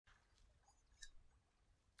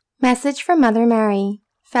Message from Mother Mary,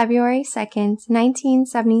 February 2nd,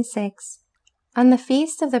 1976, on the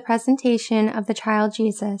Feast of the Presentation of the Child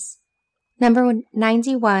Jesus, number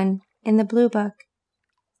 91 in the Blue Book.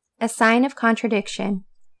 A Sign of Contradiction.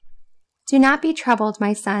 Do not be troubled,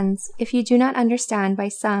 my sons, if you do not understand by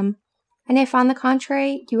some, and if on the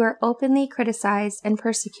contrary you are openly criticized and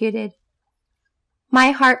persecuted.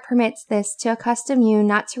 My heart permits this to accustom you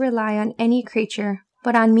not to rely on any creature,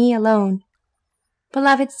 but on me alone.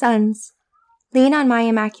 Beloved sons, lean on my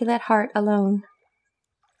immaculate heart alone.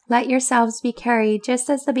 Let yourselves be carried just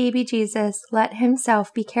as the baby Jesus let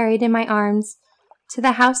himself be carried in my arms to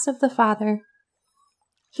the house of the Father.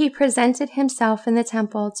 He presented himself in the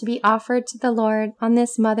temple to be offered to the Lord on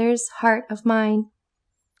this mother's heart of mine.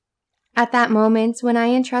 At that moment, when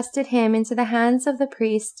I entrusted him into the hands of the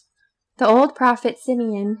priest, the old prophet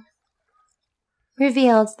Simeon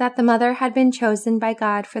revealed that the mother had been chosen by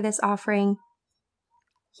God for this offering.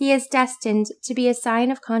 He is destined to be a sign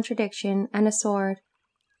of contradiction and a sword,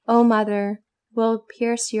 O Mother, will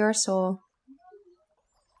pierce your soul.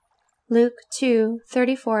 Luke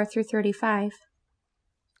 2:34-35.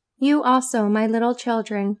 You also, my little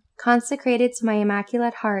children, consecrated to my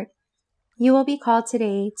immaculate heart, you will be called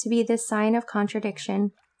today to be this sign of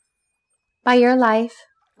contradiction. By your life,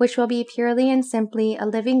 which will be purely and simply a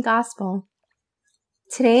living gospel.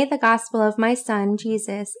 Today the gospel of my Son,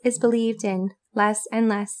 Jesus, is believed in less and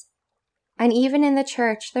less. And even in the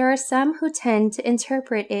church, there are some who tend to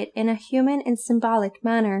interpret it in a human and symbolic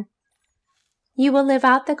manner. You will live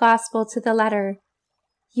out the gospel to the letter.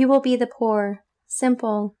 You will be the poor,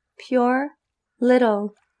 simple, pure,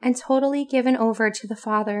 little, and totally given over to the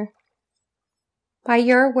Father. By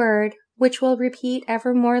your word, which will repeat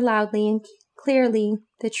ever more loudly and clearly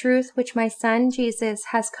the truth which my Son Jesus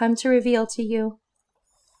has come to reveal to you.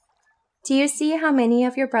 Do you see how many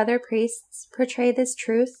of your brother priests portray this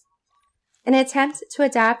truth? An attempt to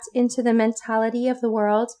adapt into the mentality of the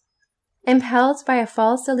world, impelled by a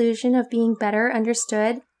false illusion of being better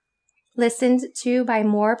understood, listened to by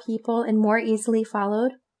more people and more easily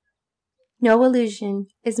followed? No illusion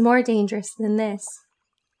is more dangerous than this.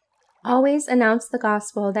 Always announce the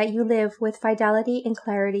gospel that you live with fidelity and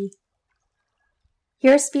clarity.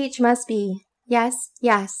 Your speech must be, yes,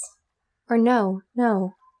 yes, or no,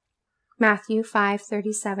 no. Matthew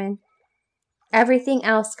 5:37. Everything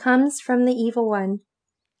else comes from the evil one.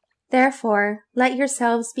 Therefore, let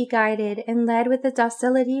yourselves be guided and led with the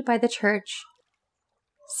docility by the Church.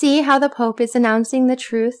 See how the Pope is announcing the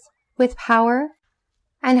truth with power,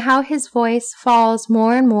 and how his voice falls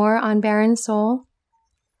more and more on barren soul.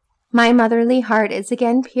 My motherly heart is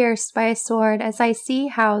again pierced by a sword as I see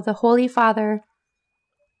how the Holy Father,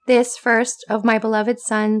 this first of my beloved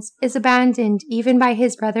sons, is abandoned even by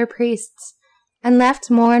his brother priests, and left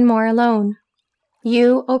more and more alone.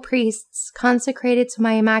 You, O priests, consecrated to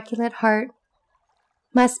my immaculate heart,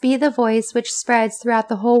 must be the voice which spreads throughout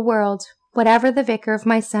the whole world whatever the vicar of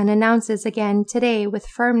my Son announces again today with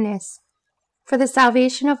firmness, for the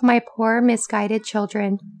salvation of my poor misguided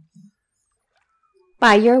children.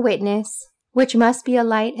 By your witness, which must be a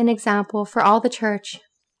light and example for all the Church,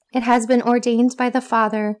 it has been ordained by the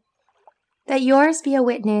Father that yours be a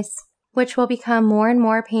witness which will become more and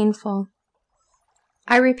more painful.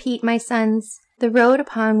 I repeat, my sons, the road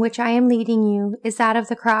upon which I am leading you is that of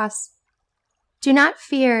the cross. Do not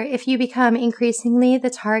fear if you become increasingly the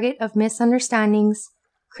target of misunderstandings,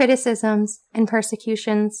 criticisms, and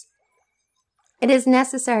persecutions. It is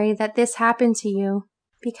necessary that this happen to you,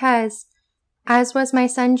 because, as was my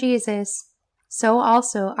Son Jesus, so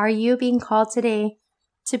also are you being called today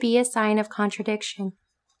to be a sign of contradiction.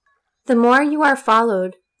 The more you are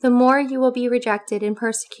followed, the more you will be rejected and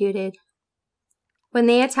persecuted. When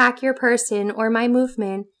they attack your person or my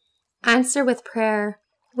movement, answer with prayer,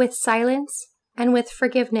 with silence, and with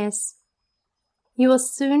forgiveness. You will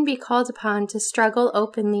soon be called upon to struggle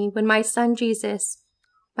openly when my Son Jesus,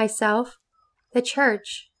 myself, the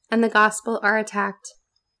Church, and the Gospel are attacked.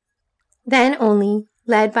 Then only,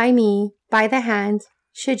 led by me, by the hand,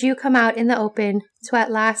 should you come out in the open to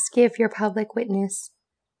at last give your public witness.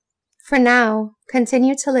 For now,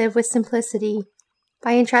 continue to live with simplicity,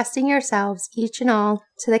 by entrusting yourselves, each and all,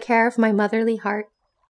 to the care of my motherly heart.